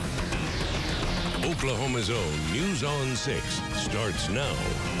Oklahoma's own News on 6 starts now.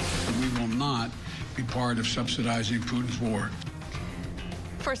 We will not be part of subsidizing Putin's war.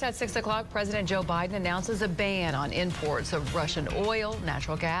 First at 6 o'clock, President Joe Biden announces a ban on imports of Russian oil,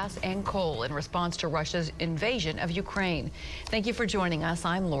 natural gas, and coal in response to Russia's invasion of Ukraine. Thank you for joining us.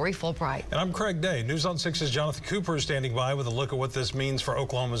 I'm Lori Fulbright. And I'm Craig Day. News on 6's Jonathan Cooper is standing by with a look at what this means for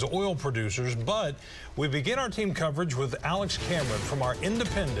Oklahoma's oil producers. But we begin our team coverage with Alex Cameron from our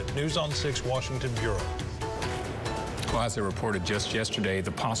independent News on 6 Washington Bureau. Well, as I reported just yesterday,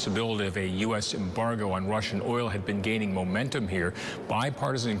 the possibility of a U.S. embargo on Russian oil had been gaining momentum here.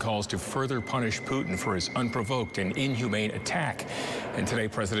 Bipartisan calls to further punish Putin for his unprovoked and inhumane attack. And today,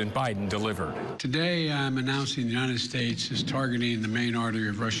 President Biden delivered. Today, I'm announcing the United States is targeting the main artery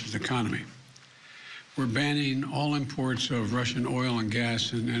of Russia's economy. We're banning all imports of Russian oil and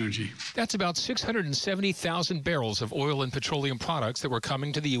gas and energy. That's about 670,000 barrels of oil and petroleum products that were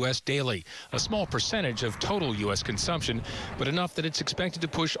coming to the U.S. daily. A small percentage of total U.S. consumption, but enough that it's expected to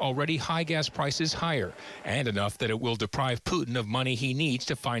push already high gas prices higher, and enough that it will deprive Putin of money he needs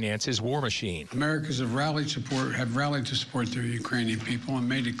to finance his war machine. Americans have rallied to support the Ukrainian people and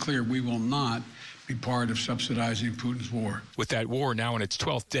made it clear we will not be part of subsidizing Putin's war. With that war now in its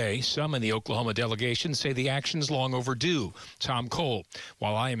 12th day, some in the Oklahoma delegation say the action's long overdue. Tom Cole,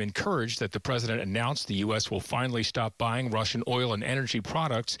 while I am encouraged that the president announced the U.S. will finally stop buying Russian oil and energy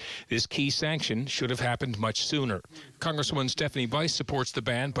products, this key sanction should have happened much sooner. Congresswoman Stephanie Bice supports the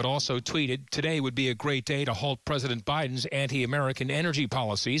ban, but also tweeted, today would be a great day to halt President Biden's anti-American energy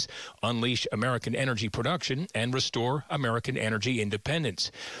policies, unleash American energy production, and restore American energy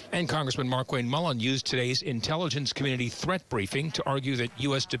independence. And Congressman Markwayne Mullin used today's intelligence community threat briefing to argue that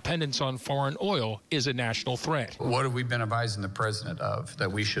U.S. dependence on foreign oil is a national threat. What have we been advising the president of?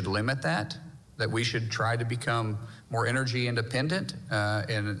 That we should limit that we should try to become more energy independent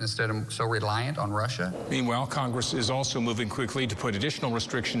and instead of so reliant on Russia. Meanwhile, Congress is also moving quickly to put additional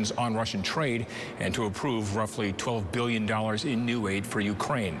restrictions on Russian trade and to approve roughly $12 billion in new aid for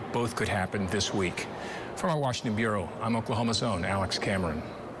Ukraine. Both could happen this week. From our Washington Bureau, I'm Oklahoma's own Alex Cameron.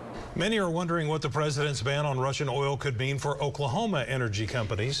 Many are wondering what the president's ban on Russian oil could mean for Oklahoma energy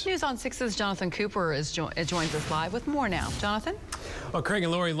companies. News on 6's Jonathan Cooper joins us live with more now. Jonathan? Well, Craig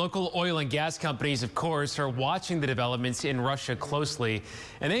and Lori, local oil and gas companies, of course, are watching the developments in Russia closely.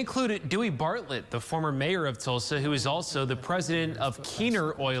 And they include Dewey Bartlett, the former mayor of Tulsa, who is also the president of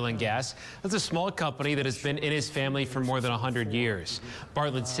Keener Oil and Gas. That's a small company that has been in his family for more than 100 years.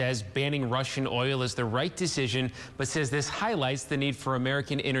 Bartlett says banning Russian oil is the right decision, but says this highlights the need for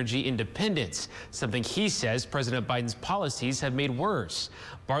American energy independence, something he says President Biden's policies have made worse.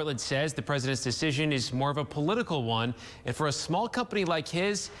 Bartlett says the president's decision is more of a political one, and for a small company like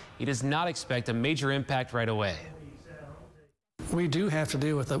his, he does not expect a major impact right away. We do have to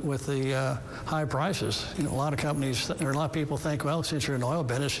deal with the high prices. You know, a lot of companies, or a lot of people think, well, since you're in the oil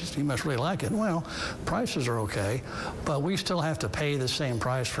business, you must really like it. Well, prices are okay, but we still have to pay the same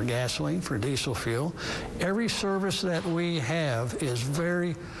price for gasoline, for diesel fuel. Every service that we have is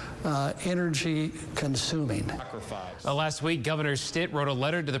very energy consuming. Last week, Governor Stitt wrote a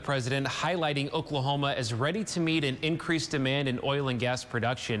letter to the president highlighting Oklahoma as ready to meet an increased demand in oil and gas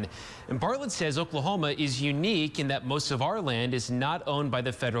production. And Bartlett says Oklahoma is unique in that most of our land is not owned by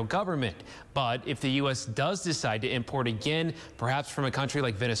the federal government. But if the U.S. does decide to import again, perhaps from a country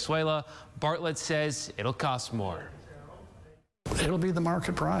like Venezuela, Bartlett says it'll cost more. It'll be the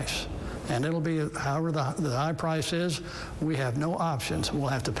market price, and it'll be however the high price is. We have no options. We'll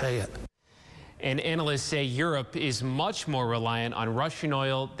have to pay it. And analysts say Europe is much more reliant on Russian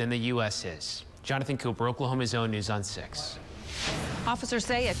oil than the U.S. is. Jonathan Cooper, Oklahoma's own News on 6. Officers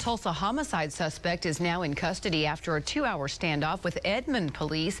say a Tulsa homicide suspect is now in custody after a 2-hour standoff with Edmond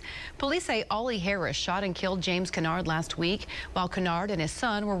police. Police say Ollie Harris shot and killed James Kennard last week while Kennard and his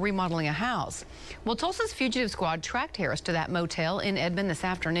son were remodeling a house. Well, Tulsa's fugitive squad tracked Harris to that motel in Edmond this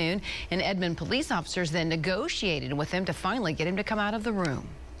afternoon, and Edmond police officers then negotiated with him to finally get him to come out of the room.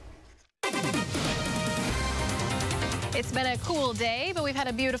 It's been a cool day, but we've had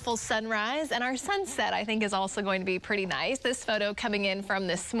a beautiful sunrise, and our sunset, I think, is also going to be pretty nice. This photo coming in from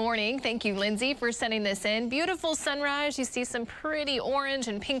this morning. Thank you, Lindsay, for sending this in. Beautiful sunrise. You see some pretty orange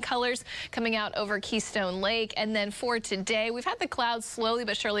and pink colors coming out over Keystone Lake. And then for today, we've had the clouds slowly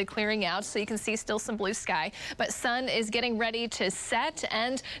but surely clearing out, so you can see still some blue sky. But sun is getting ready to set,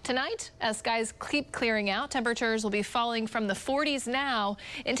 and tonight, as skies keep clearing out, temperatures will be falling from the 40s now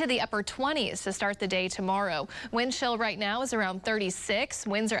into the upper 20s to start the day tomorrow. Wind chill right now is around 36.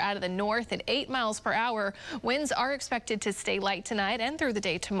 Winds are out of the north at 8 miles per hour. Winds are expected to stay light tonight and through the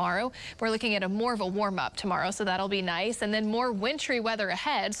day tomorrow. We're looking at more of a warm up tomorrow, so that'll be nice. And then more wintry weather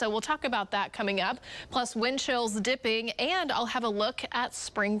ahead. So we'll talk about that coming up. Plus wind chills dipping, and I'll have a look at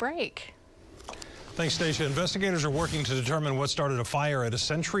spring break. Thanks, Stacia. Investigators are working to determine what started a fire at a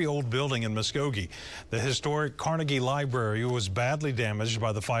century-old building in Muskogee. The historic Carnegie Library was badly damaged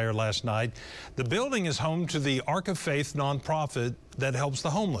by the fire last night. The building is home to the Ark of Faith nonprofit that helps the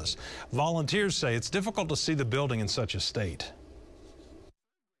homeless. Volunteers say it's difficult to see the building in such a state.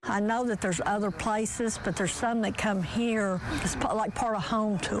 I know that there's other places, but there's some that come here. It's like part of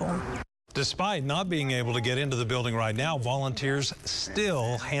home to them. Despite not being able to get into the building right now, volunteers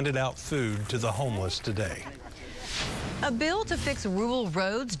still handed out food to the homeless today. A bill to fix rural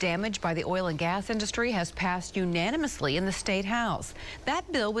roads damaged by the oil and gas industry has passed unanimously in the State House.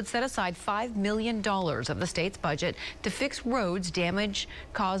 That bill would set aside $5 million of the state's budget to fix roads damage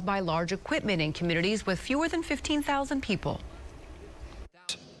caused by large equipment in communities with fewer than 15,000 people.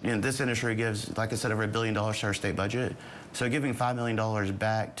 This industry gives, like I said, over $1 billion to our state budget. So giving $5 million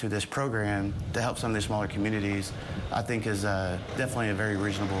back to this program to help some of these smaller communities, I think is definitely a very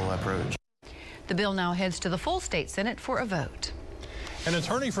reasonable approach. The bill now heads to the full state Senate for a vote. An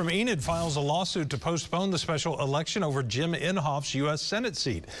attorney from Enid files a lawsuit to postpone the special election over Jim Inhofe's U.S. Senate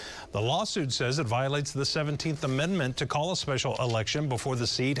seat. The lawsuit says it violates the 17th Amendment to call a special election before the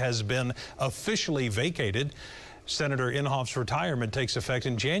seat has been officially vacated. Senator Inhofe's retirement takes effect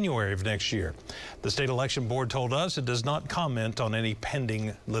in January of next year. The state election board told us it does not comment on any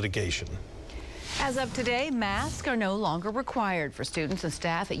pending litigation. As of today, masks are no longer required for students and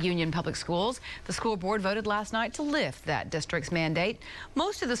staff at Union Public Schools. The school board voted last night to lift that district's mandate.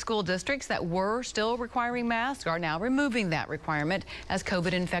 Most of the school districts that were still requiring masks are now removing that requirement as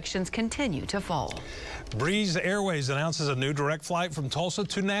COVID infections continue to fall. Breeze Airways announces a new direct flight from Tulsa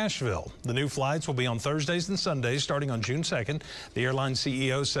to Nashville. The new flights will be on Thursdays and Sundays starting on June 2nd. The airline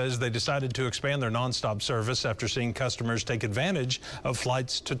CEO says they decided to expand their nonstop service after seeing customers take advantage of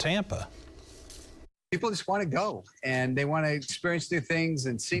flights to Tampa. People just want to go and they want to experience new things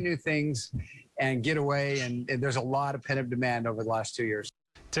and see new things and get away. And there's a lot of pent-up demand over the last 2 years.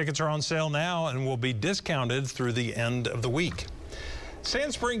 Tickets are on sale now and will be discounted through the end of the week.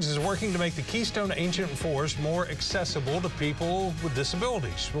 Sand Springs is working to make the Keystone Ancient Forest more accessible to people with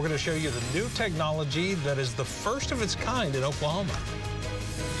disabilities. We're going to show you the new technology that is the first of its kind in Oklahoma.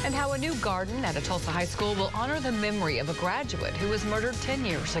 And how a new garden at a Tulsa high school will honor the memory of a graduate who was murdered 10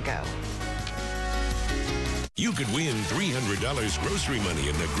 years ago. You could win $300 grocery money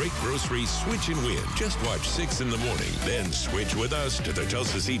in the Great Grocery Switch and Win. Just watch 6 in the morning, then switch with us to the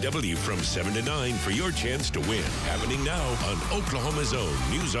Tulsa CW from 7 to 9 for your chance to win. Happening now on Oklahoma's own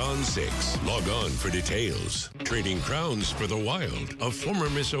News on 6. Log on for details. Trading crowns for the wild. A former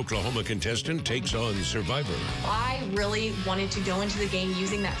Miss Oklahoma contestant takes on Survivor. I really wanted to go into the game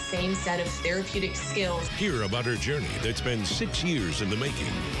using that same set of therapeutic skills. Hear about her journey that's been 6 years in the making.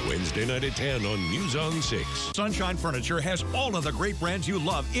 Wednesday night at 10 on News on 6. Sunshine Furniture has all of the great brands you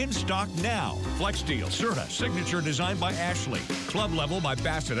love in stock now. FlexSteel, Serta, Signature designed by Ashley, Club Level by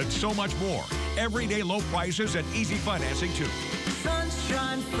Bassett, and so much more. Everyday low prices and easy financing too.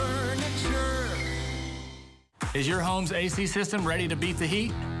 Sunshine Furniture. Is your home's AC system ready to beat the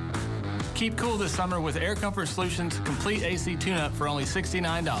heat? Keep cool this summer with Air Comfort Solutions Complete AC Tune-Up for only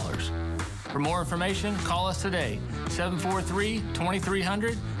 $69. For more information, call us today,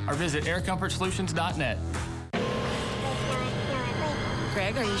 743-2300, or visit aircomfortsolutions.net.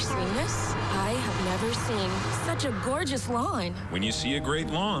 Greg, are you seeing this? I have never seen such a gorgeous lawn. When you see a great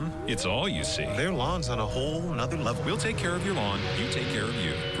lawn, it's all you see. Their lawn's on a whole nother level. We'll take care of your lawn. You take care of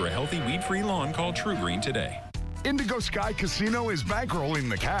you. For a healthy, weed-free lawn, call True Green today. Indigo Sky Casino is bankrolling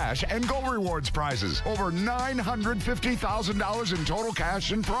the cash and Go Rewards prizes. Over $950,000 in total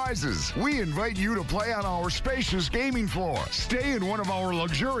cash and prizes. We invite you to play on our spacious gaming floor. Stay in one of our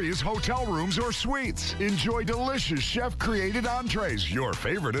luxurious hotel rooms or suites. Enjoy delicious chef-created entrees, your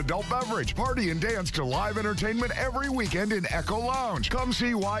favorite adult beverage. Party and dance to live entertainment every weekend in Echo Lounge. Come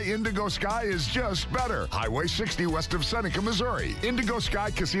see why Indigo Sky is just better. Highway 60 west of Seneca, Missouri.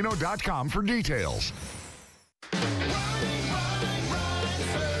 IndigoSkyCasino.com for details.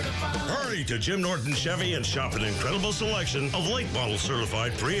 Hurry to Jim Norton Chevy and shop an incredible selection of late model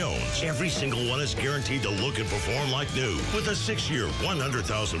certified pre-owns. Every single one is guaranteed to look and perform like new with a 6-year,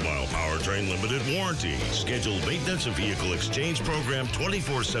 100,000-mile powertrain limited warranty, scheduled maintenance and vehicle exchange program,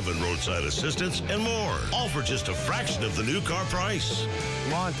 24/7 roadside assistance, and more. All for just a fraction of the new car price.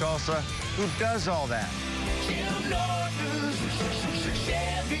 Come on, Tulsa. Who does all that? Jim Norton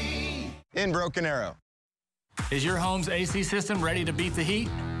Chevy. In Broken Arrow. Is your home's AC system ready to beat the heat?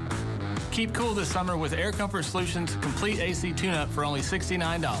 Keep cool this summer with Air Comfort Solutions Complete AC Tune-Up for only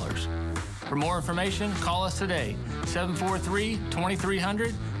 $69. For more information, call us today,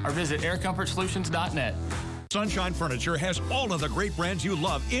 743-2300, or visit aircomfortsolutions.net. Sunshine Furniture has all of the great brands you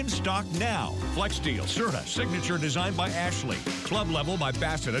love in stock now. FlexSteel, Serta, Signature Design by Ashley, Club Level by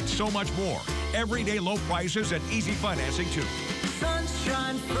Bassett, and so much more. Everyday low prices and easy financing, too.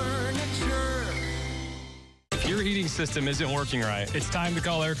 Sunshine Furniture. If your heating system isn't working right, it's time to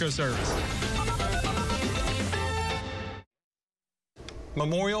call Airco Service.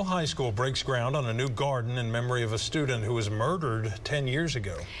 Memorial High School breaks ground on a new garden in memory of a student who was murdered 10 years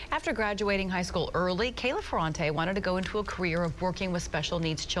ago. After graduating high school early, Kayla Ferrante wanted to go into a career of working with special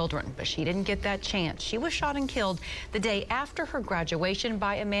needs children, but she didn't get that chance. She was shot and killed the day after her graduation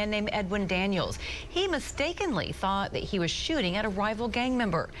by a man named Edwin Daniels. He mistakenly thought that he was shooting at a rival gang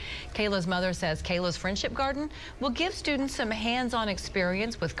member. Kayla's mother says Kayla's Friendship Garden will give students some hands-on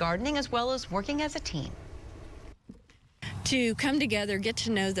experience with gardening as well as working as a team. To come together, get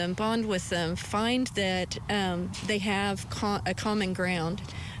to know them, bond with them, find that they have a common ground,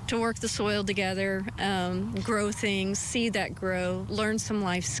 to work the soil together, grow things, see that grow, learn some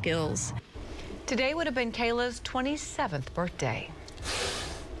life skills. Today would have been Kayla's 27th birthday.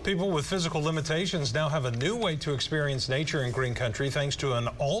 People with physical limitations now have a new way to experience nature in Green Country thanks to an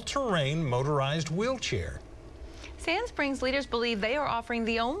all-terrain motorized wheelchair. Sand Springs leaders believe they are offering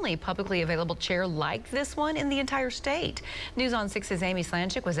the only publicly available chair like this one in the entire state. News on 6's Amy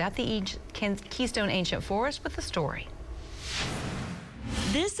Slanchik was at the Keystone Ancient Forest with the story.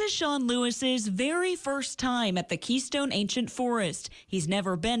 This is Sean Lewis's very first time at the Keystone Ancient Forest. He's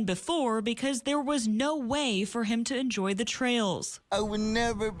never been before because there was no way for him to enjoy the trails. I would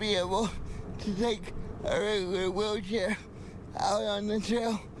never be able to take a regular wheelchair out on the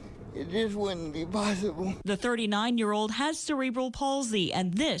trail. It just wouldn't be possible. The 39-year-old has cerebral palsy,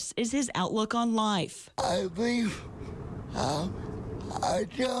 and this is his outlook on life. I believe our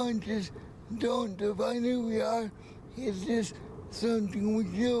challenges don't define who we are. It's just something we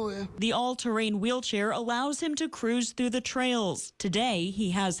deal with. The all-terrain wheelchair allows him to cruise through the trails. Today,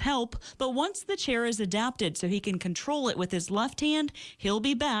 he has help, but once the chair is adapted so he can control it with his left hand, he'll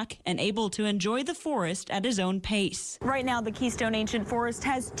be back and able to enjoy the forest at his own pace. Right now, the Keystone Ancient Forest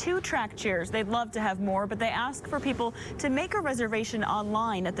has 2 track chairs. They'd love to have more, but they ask for people to make a reservation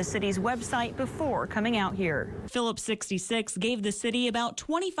online at the city's website before coming out here. Phillips 66 gave the city about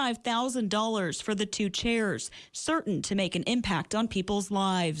 $25,000 for the 2 chairs, certain to make an impact on people's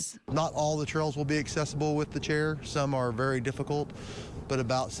lives. Not all the trails will be accessible with the chair. Some are very difficult, but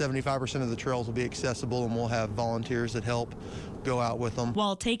about 75% of the trails will be accessible, and we'll have volunteers that help go out with them.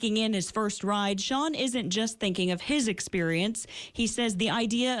 While taking in his first ride, Sean isn't just thinking of his experience. He says the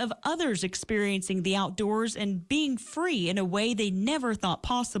idea of others experiencing the outdoors and being free in a way they never thought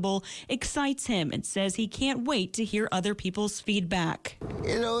possible excites him, and says he can't wait to hear other people's feedback.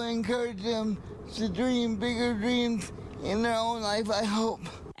 It'll encourage them to dream bigger dreams in their own life, I hope.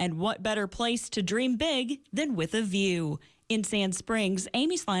 And what better place to dream big than with a view? In Sand Springs,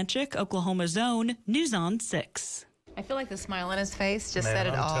 Amy Slanchik, Oklahoma's Own, News on 6. I feel like the smile on his face just said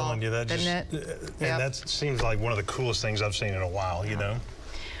it all. I'm telling you, that didn't just, it? and that seems like one of the coolest things I've seen in a while, you know?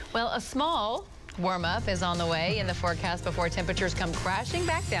 Well, a small warm-up is on the way in the forecast before temperatures come crashing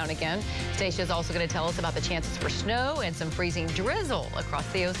back down again. Stacia's also going to tell us about the chances for snow and some freezing drizzle across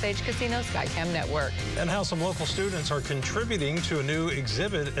the Osage Casino Skycam network. And how some local students are contributing to a new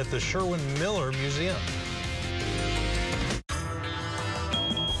exhibit at the Sherwin-Miller Museum.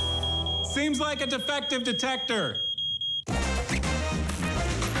 Seems like a defective detector.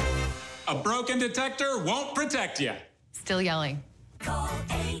 A broken detector won't protect you. Still yelling. Call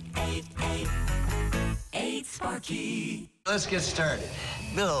 888-8-SPARKY. Let's get started.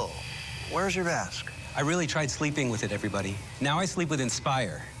 Bill, where's your mask? I really tried sleeping with it, everybody. Now I sleep with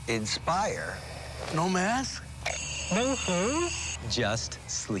Inspire. Inspire? No mask? No shoes? Just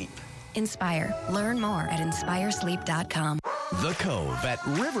sleep. Inspire. Learn more at inspiresleep.com. The Cove at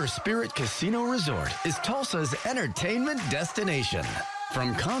River Spirit Casino Resort is Tulsa's entertainment destination.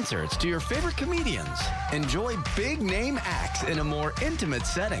 From concerts to your favorite comedians, enjoy big-name acts in a more intimate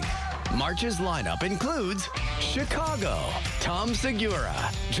setting. March's lineup includes Chicago, Tom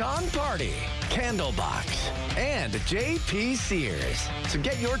Segura, John Party, Candlebox, and J.P. Sears. So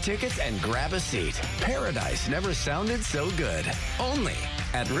get your tickets and grab a seat. Paradise never sounded so good. Only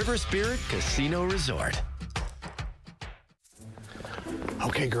at River Spirit Casino Resort.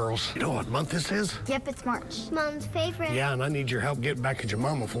 Okay, girls, you know what month this is? Yep, it's March. Mom's favorite. Yeah, and I need your help getting back at your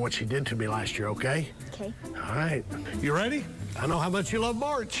mama for what she did to me last year, okay? Okay. All right. You ready? I know how much you love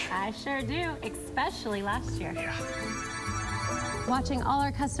March. I sure do, especially last year. Yeah. Watching all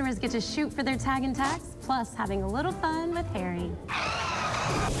our customers get to shoot for their tag and tax, plus having a little fun with Harry.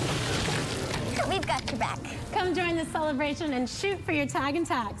 We've got your back. Come join the celebration and shoot for your tag and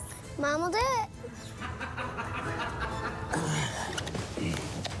tax. Mom will do it.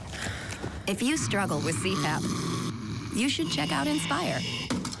 If you struggle with CPAP, you should check out Inspire.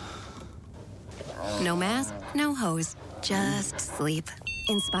 No mask, no hose, just sleep.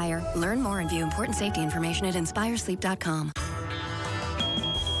 Inspire. Learn more and view important safety information at inspiresleep.com.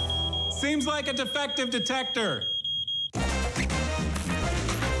 Seems like a defective detector.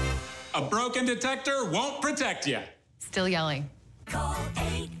 A broken detector won't protect you. Still yelling. Call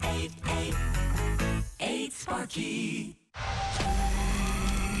 888-8-SPARKY.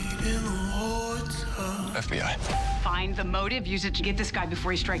 FBI. Find the motive, use it to get this guy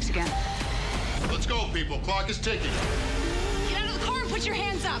before he strikes again. Let's go, people. Clock is ticking. Get out of the car and put your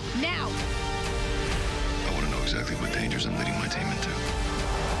hands up, now! I want to know exactly what dangers I'm leading my team into.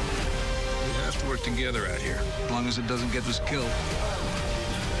 We have to work together out here, as long as it doesn't get us killed.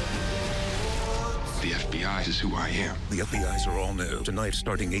 The FBI is who I am. The FBI's are all new. Tonight,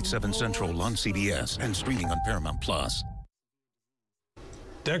 starting 8/7 Central on CBS and streaming on Paramount+.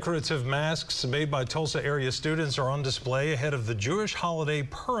 Decorative masks made by Tulsa area students are on display ahead of the Jewish holiday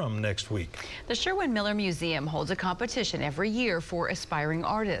Purim next week. The Sherwin Miller Museum holds a competition every year for aspiring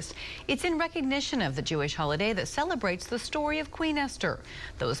artists. It's in recognition of the Jewish holiday that celebrates the story of Queen Esther.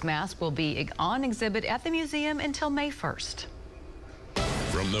 Those masks will be on exhibit at the museum until May 1st.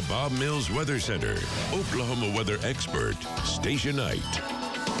 From the Bob Mills Weather Center, Oklahoma weather expert, Stacia Knight.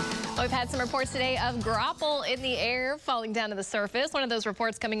 We've had some reports today of graupel in the air falling down to the surface. One of those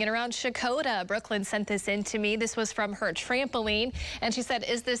reports coming in around Shakota. Brooklyn sent this in to me. This was from her trampoline. And she said,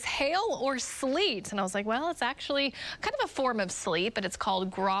 is this hail or sleet? And I was like, well, it's actually kind of a form of sleet, but it's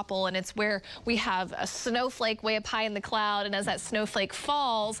called graupel. And it's where we have a snowflake way up high in the cloud. And as that snowflake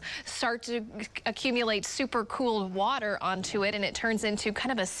falls, start to accumulate super cooled water onto it. And it turns into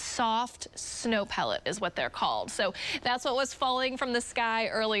kind of a soft snow pellet is what they're called. So that's what was falling from the sky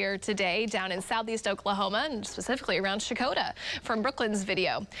earlier today down in southeast Oklahoma and specifically around Shakota from Brooklyn's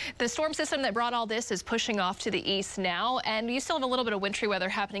video. The storm system that brought all this is pushing off to the east now, and you still have a little bit of wintry weather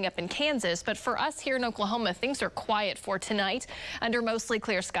happening up in Kansas, but for us here in Oklahoma, things are quiet for tonight. Under mostly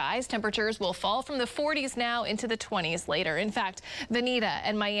clear skies, temperatures will fall from the 40s now into the 20s later. In fact, Veneta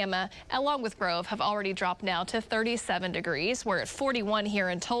and Miami, along with Grove, have already dropped now to 37 degrees. We're at 41 here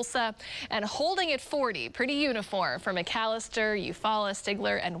in Tulsa and holding at 40, pretty uniform for McAllister, Eufaula,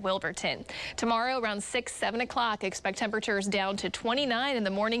 Stigler, and Wilburton. Tomorrow around 6, 7 o'clock, expect temperatures down to 29 in the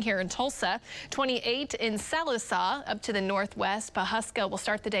morning here in Tulsa, 28 in Sallisaw, up to the northwest. Pawhuska will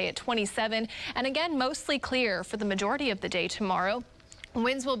start the day at 27, and again, mostly clear for the majority of the day tomorrow.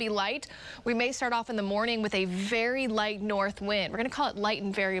 Winds will be light. We may start off in the morning with a very light north wind. We're going to call it light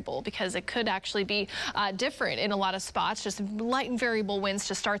and variable because it could actually be different in a lot of spots. Just light and variable winds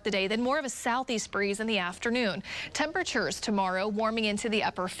to start the day, then more of a southeast breeze in the afternoon. Temperatures tomorrow warming into the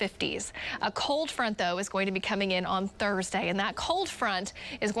upper 50s. A cold front, though, is going to be coming in on Thursday, and that cold front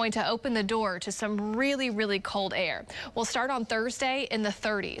is going to open the door to some really, really cold air. We'll start on Thursday in the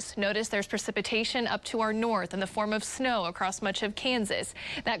 30s. Notice there's precipitation up to our north in the form of snow across much of Kansas.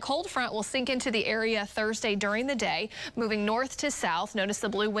 That cold front will sink into the area Thursday during the day, moving north to south. Notice the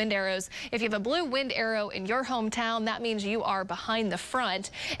blue wind arrows. If you have a blue wind arrow in your hometown, that means you are behind the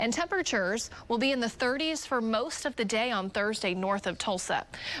front. And temperatures will be in the 30s for most of the day on Thursday north of Tulsa.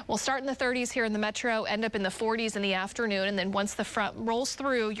 We'll start in the 30s here in the metro, end up in the 40s in the afternoon, and then once the front rolls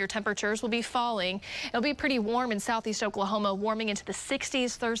through, your temperatures will be falling. It'll be pretty warm in southeast Oklahoma, warming into the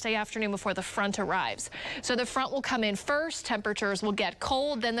 60s Thursday afternoon before the front arrives. So the front will come in first. Temperatures will get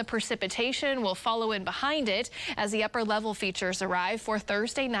cold, then the precipitation will follow in behind it as the upper level features arrive for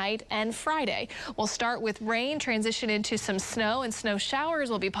Thursday night and Friday. We'll start with rain, transition into some snow, and snow showers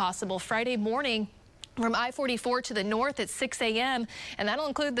will be possible Friday morning from I-44 to the north at 6 a.m., and that'll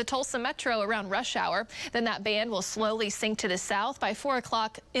include the Tulsa Metro around rush hour. Then that band will slowly sink to the south by 4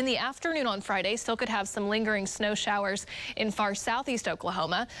 o'clock in the afternoon on Friday. Still could have some lingering snow showers in far southeast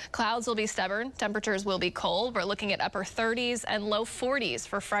Oklahoma. Clouds will be stubborn. Temperatures will be cold. We're looking at upper 30s and low 40s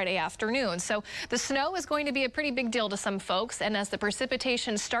for Friday afternoon. So the snow is going to be a pretty big deal to some folks, and as the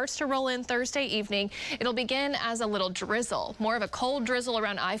precipitation starts to roll in Thursday evening, it'll begin as a little drizzle. More of a cold drizzle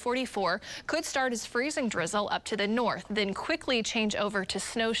around I-44. Could start as freezing freezing drizzle up to the north, then quickly change over to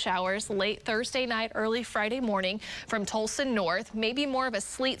snow showers late Thursday night, early Friday morning from Tulsa north. Maybe more of a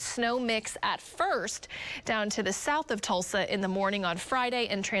sleet snow mix at first down to the south of Tulsa in the morning on Friday,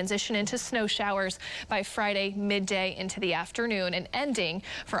 and transition into snow showers by Friday midday into the afternoon, and ending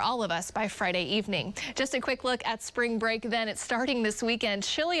for all of us by Friday evening. Just a quick look at spring break then. It's starting this weekend.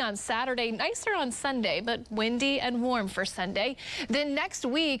 Chilly on Saturday, nicer on Sunday, but windy and warm for Sunday. Then next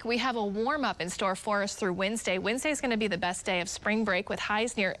week we have a warm up in store for us through Wednesday. Wednesday is going to be the best day of spring break with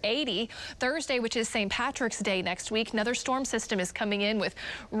highs near 80. Thursday, which is St. Patrick's Day next week, another storm system is coming in with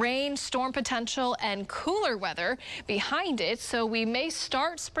rain, storm potential, and cooler weather behind it. So we may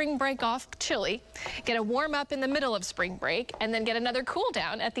start spring break off chilly, get a warm up in the middle of spring break, and then get another cool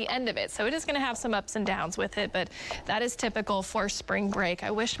down at the end of it. So it is going to have some ups and downs with it, but that is typical for spring break.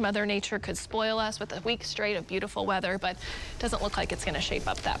 I wish Mother Nature could spoil us with a week straight of beautiful weather, but it doesn't look like it's going to shape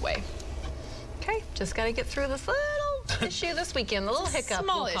up that way. Okay, just got to get through this little issue this weekend, the little hiccup.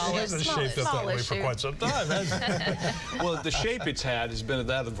 Small issue. It hasn't shaped up that way for quite some time, hasn't it? Well, the shape it's had has been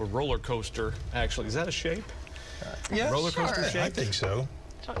that of a roller coaster, actually. Is that a shape? Yeah, roller coaster shape? I think so.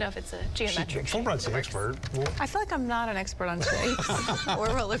 I don't know if it's a geometric shape. Fulbright's the expert. I feel like I'm not an expert on shapes or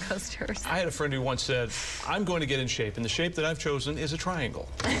roller coasters. I had a friend who once said, I'm going to get in shape, and the shape that I've chosen is a triangle.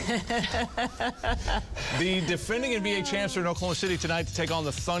 The defending NBA champs are in Oklahoma City tonight to take on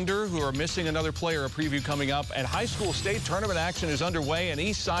the Thunder, who are missing another player. A preview coming up. And high school state tournament action is underway. An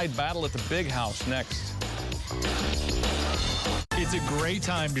East Side battle at the Big House next. It's a great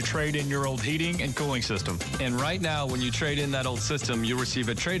time to trade in your old heating and cooling system. And right now, when you trade in that old system, you'll receive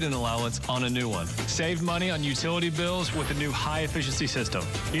a trade-in allowance on a new one. Save money on utility bills with a new high-efficiency system.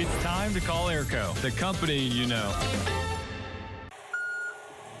 It's time to call Airco, the company you know.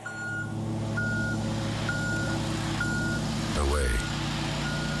 Away.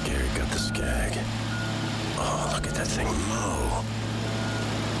 Gary got the skag. Oh, look at that thing mow.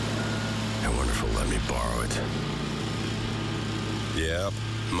 I wonder if he'll let me borrow it. Yep,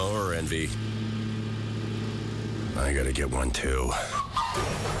 mower envy. I gotta get one too.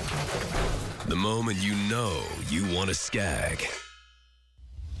 The moment you know you want a Skag.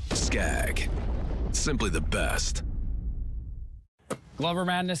 Skag. Simply the best. Glover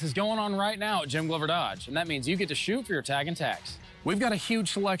Madness is going on right now at Jim Glover Dodge, and that means you get to shoot for your tag and tax. We've got a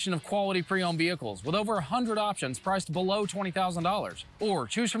huge selection of quality pre-owned vehicles with over 100 options priced below $20,000. Or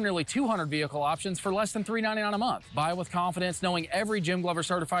choose from nearly 200 vehicle options for less than $399 a month. Buy with confidence knowing every Jim Glover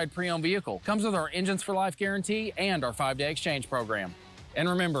certified pre-owned vehicle comes with our Engines for Life guarantee and our 5-day exchange program. And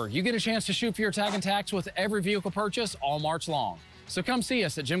remember, you get a chance to shoot for your tag and tax with every vehicle purchase all March long. So come see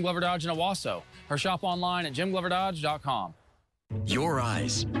us at Jim Glover Dodge in Owasso or shop online at jimgloverdodge.com. Your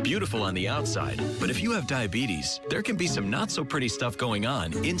eyes, beautiful on the outside, but if you have diabetes, there can be some not so pretty stuff going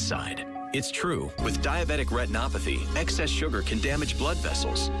on inside. It's true, with diabetic retinopathy, excess sugar can damage blood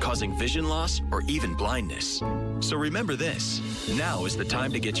vessels, causing vision loss or even blindness. So remember this, now is the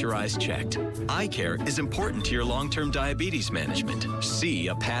time to get your eyes checked. Eye care is important to your long-term diabetes management. See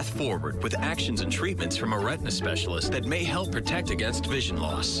a path forward with actions and treatments from a retina specialist that may help protect against vision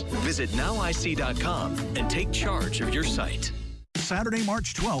loss. Visit nowic.com and take charge of your sight. Saturday,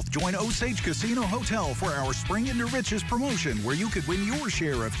 March 12th, join Osage Casino Hotel for our Spring into Riches promotion, where you could win your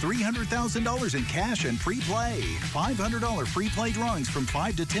share of $300,000 in cash and free play. $500 free play drawings from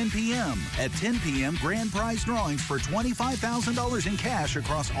 5 to 10 p.m. At 10 p.m., grand prize drawings for $25,000 in cash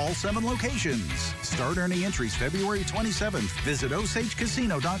across all 7 locations. Start earning entries February 27th. Visit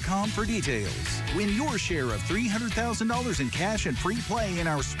OsageCasino.com for details. Win your share of $300,000 in cash and free play in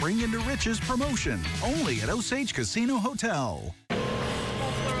our Spring into Riches promotion, only at Osage Casino Hotel.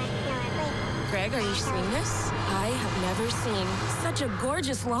 Greg, are you seeing this? I have never seen such a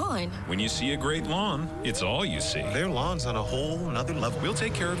gorgeous lawn. When you see a great lawn, it's all you see. Their lawn's on a whole nother level. We'll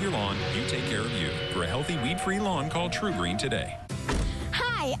take care of your lawn. You take care of you. For a healthy, weed-free lawn, call True Green today.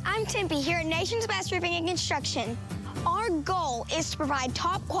 Hi, I'm Tempe here at Nation's Best Roofing and Construction. Our goal is to provide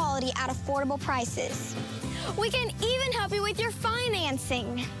top quality at affordable prices. We can even help you with your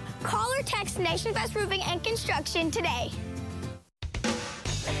financing. Call or text Nation's Best Roofing and Construction today.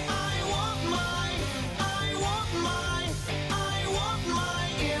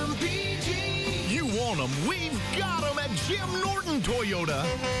 We've got them at Jim Norton Toyota.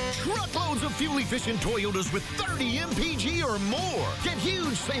 Truckloads of fuel-efficient Toyotas with 30 MPG or more. Get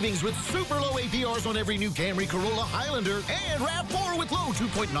huge savings with super low APRs on every new Camry, Corolla, Highlander, and RAV4 with low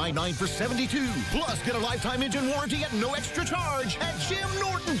 2.99 for 72. Plus, get a lifetime engine warranty at no extra charge at Jim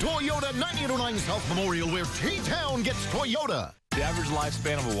Norton Toyota, 9809 South Memorial, where T-Town gets Toyota. The average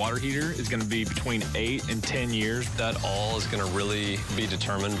lifespan of a water heater is going to be between 8 and 10 years. That all is going to really be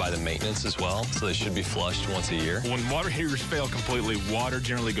determined by the maintenance as well, so they should be flushed once a year. When water heaters fail completely, water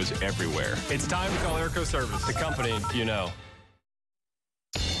generally goes everywhere. It's time to call Airco Service, The company you know.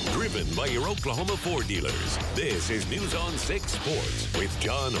 Driven by your Oklahoma Ford dealers, this is News on 6 Sports with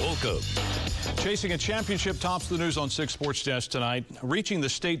John Holcomb. Chasing a championship tops the News on 6 Sports desk tonight. Reaching the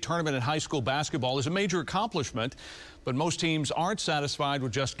state tournament in high school basketball is a major accomplishment, but most teams aren't satisfied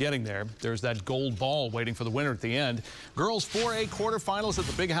with just getting there. There's that gold ball waiting for the winner at the end. Girls 4A quarterfinals at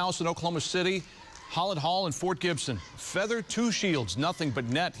the Big House in Oklahoma City. Holland Hall and Fort Gibson. Feather 2 shields, nothing but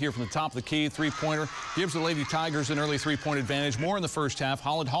net here from the top of the key. Three-pointer gives the Lady Tigers an early three-point advantage. More in the first half.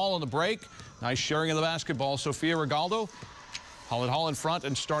 Holland Hall on the break. Nice sharing of the basketball. Sofia Regaldo. Holland Hall in front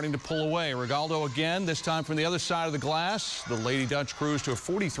and starting to pull away. Regaldo again, this time from the other side of the glass. The Lady Dutch cruise to a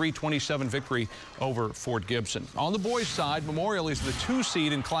 43-27 victory over Fort Gibson. On the boys' side, Memorial is the 2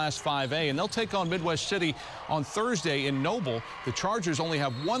 seed in Class 5A, and they'll take on Midwest City on Thursday in Noble. The Chargers only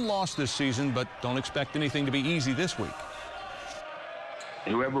have 1 loss this season, but don't expect anything to be easy this week.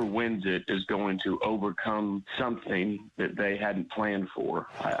 Whoever wins it is going to overcome something that they hadn't planned for.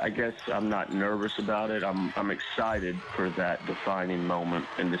 I guess I'm not nervous about it. I'm excited for that defining moment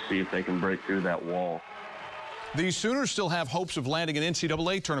and to see if they can break through that wall. The Sooners still have hopes of landing an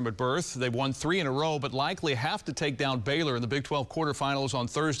NCAA tournament berth. They've won 3 in a row, but likely have to take down Baylor in the Big 12 quarterfinals on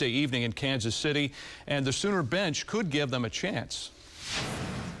Thursday evening in Kansas City, and the Sooner bench could give them a chance.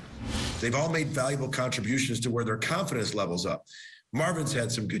 They've all made valuable contributions to where their confidence levels up. Marvin's had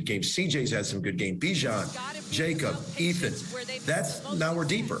some good games. CJ's had some good games. Bijan, Jacob, Ethan. Now we're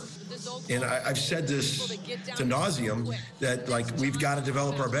deeper. And I've said this to nauseum that, like, we've got to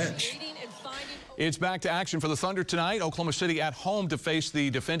develop our bench. It's back to action for the Thunder tonight. Oklahoma City at home to face the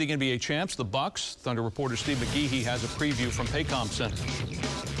defending NBA champs, the Bucks. Thunder reporter Steve McGehee has a preview from Paycom Center.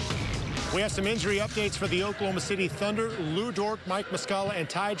 We have some injury updates for the Oklahoma City Thunder. Lou Dort, Mike Muscala, and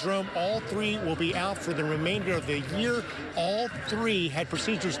Ty Jerome, all 3 will be out for the remainder of the year. All 3 had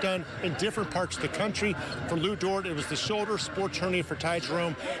procedures done in different parts of the country. For Lou Dort, it was the shoulder, sports hernia for Ty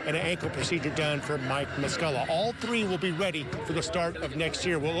Jerome, and an ankle procedure done for Mike Muscala. All 3 will be ready for the start of next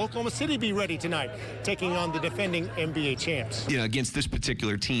year. Will Oklahoma City be ready tonight, taking on the defending NBA champs? You know, against this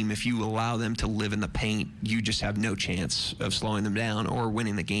particular team, if you allow them to live in the paint, you just have no chance of slowing them down or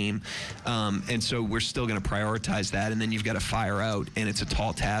winning the game. And so we're still going to prioritize that, and then you've got to fire out, and it's a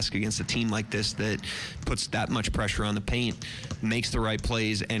tall task against a team like this that puts that much pressure on the paint, makes the right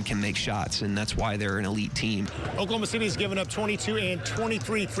plays, and can make shots, and that's why they're an elite team. Oklahoma City's given up 22 and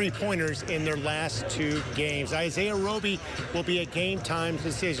 23 three-pointers in their last 2 games. Isaiah Roby will be a game-time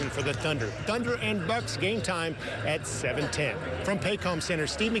decision for the Thunder. Thunder and Bucks game time at 7:10. From Paycom Center,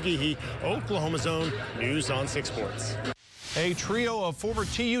 Steve McGehee, Oklahoma's own News on 6 Sports. A trio of former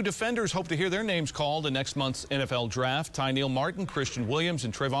TU defenders hope to hear their names called in next month's NFL draft. Tyneil Martin, Christian Williams,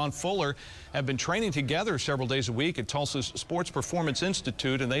 and Trayvon Fuller have been training together several days a week at Tulsa's Sports Performance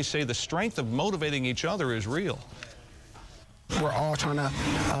Institute, and they say the strength of motivating each other is real. We're all trying to,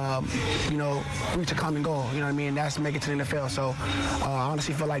 reach a common goal. You know what I mean? That's to make it to the NFL. So I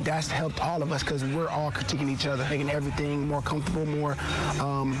honestly feel like that's helped all of us because we're all critiquing each other, making everything more comfortable, more,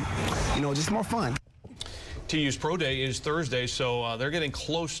 just more fun. TU's Pro Day is Thursday, so they're getting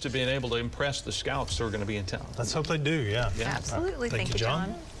close to being able to impress the scouts who are going to be in town. Let's hope they do, yeah. Absolutely. Thank you,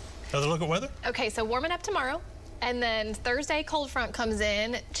 John. Another look at weather? Okay, so warming up tomorrow. And then Thursday, cold front comes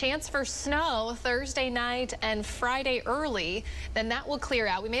in. Chance for snow Thursday night and Friday early. Then that will clear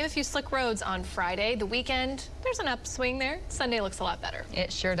out. We may have a few slick roads on Friday. The weekend, there's an upswing there. Sunday looks a lot better.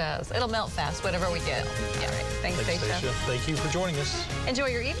 It sure does. It'll melt fast, whatever we get. Yeah, right. Thanks, Stacia. Thank you for joining us. Enjoy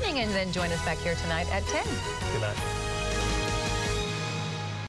your evening, and then join us back here tonight at 10. Good night.